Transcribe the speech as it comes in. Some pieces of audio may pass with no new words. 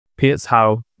here's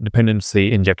how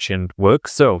dependency injection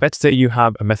works. So let's say you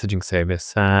have a messaging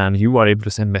service and you are able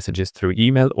to send messages through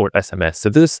email or SMS. So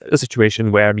this is a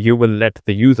situation where you will let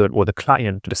the user or the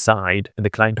client decide, and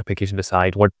the client application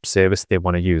decide what service they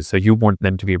want to use. So you want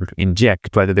them to be able to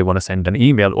inject whether they want to send an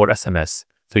email or SMS.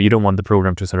 So you don't want the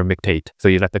program to sort of dictate. So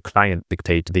you let the client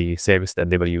dictate the service that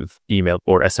they will use, email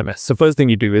or SMS. So first thing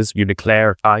you do is you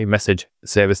declare iMessage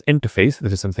service interface.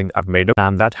 This is something I've made up,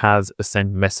 and that has a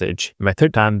send message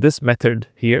method. And this method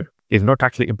here is not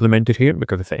actually implemented here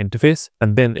because it's an interface.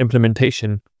 And then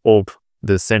implementation of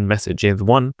the send message is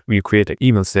one, we create an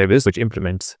email service which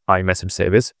implements iMessage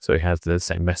service. So it has the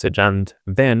send message, and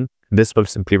then this will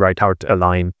simply write out a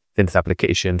line in this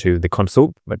application to the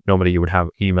console, but normally you would have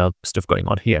email stuff going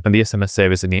on here, and the SMS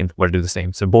service in the end will do the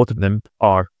same. So both of them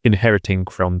are inheriting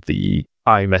from the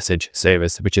iMessage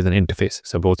service, which is an interface.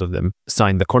 So both of them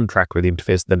sign the contract with the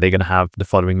interface. Then they're going to have the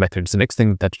following methods. The next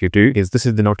thing that you do is this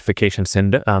is the notification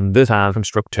sender, and this has a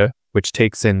constructor which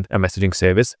takes in a messaging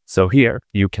service. So here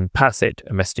you can pass it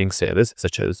a messaging service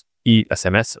such as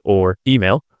SMS or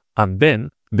email, and then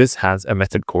this has a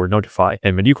method called notify.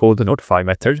 And when you call the notify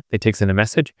method, it takes in a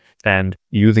message, and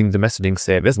using the messaging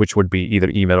service, which would be either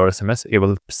email or SMS, it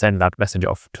will send that message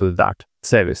off to that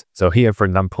service. So here, for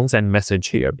example, send message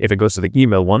here. If it goes to the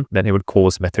email one, then it would call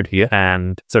this method here.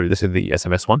 And sorry, this is the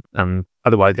SMS one. And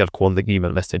otherwise, they'll call the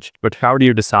email message. But how do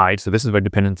you decide? So this is where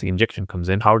dependency injection comes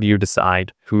in. How do you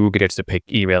decide who gets to pick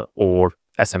email or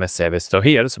SMS service? So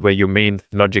here's where your main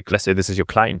logic, let's say this is your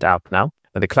client app now.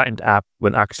 And the client app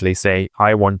will actually say,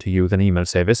 I want to use an email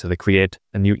service. So they create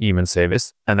a new email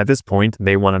service. And at this point,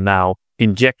 they want to now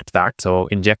inject that. So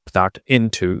inject that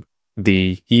into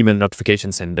the email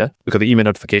notification sender, because the email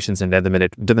notification sender at the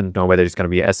minute doesn't know whether it's going to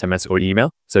be SMS or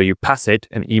email. So you pass it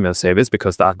an email service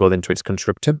because that goes into its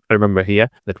constructor. Remember here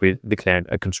that we declared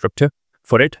a constructor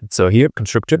for it. So here,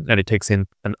 constructor, and it takes in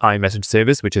an iMessage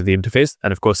service, which is the interface.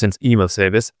 And of course, since email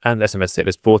service and SMS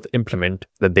service both implement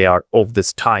that they are of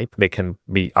this type, they can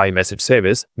be iMessage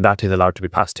service, that is allowed to be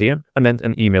passed here. And then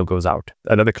an email goes out.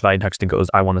 Another client actually goes,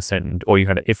 I want to send, or you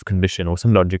had an if condition or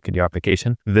some logic in your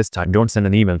application. This time, don't send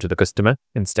an email to the customer,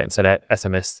 instead send an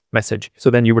SMS message.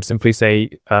 So then you would simply say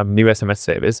new SMS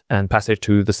service and pass it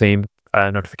to the same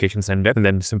notification sender, and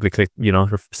then simply click,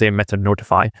 same method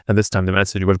notify, and this time the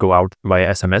message will go out via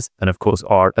SMS. And of course,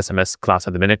 our SMS class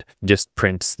at the minute just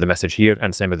prints the message here,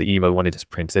 and same with the email one, it just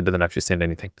prints, it doesn't actually send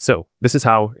anything. So this is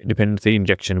how dependency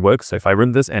injection works. So if I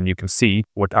run this, and you can see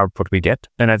what output we get,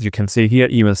 and as you can see here,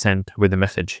 email sent with the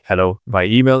message hello via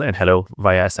email and hello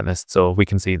via SMS. So we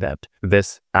can see that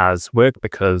this has worked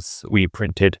because we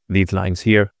printed these lines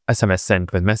here, SMS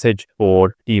sent with message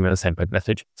or email sent with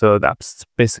message. So that's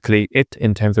basically it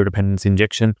in terms of dependency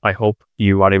injection. I hope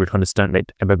you are able to understand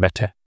it a bit better.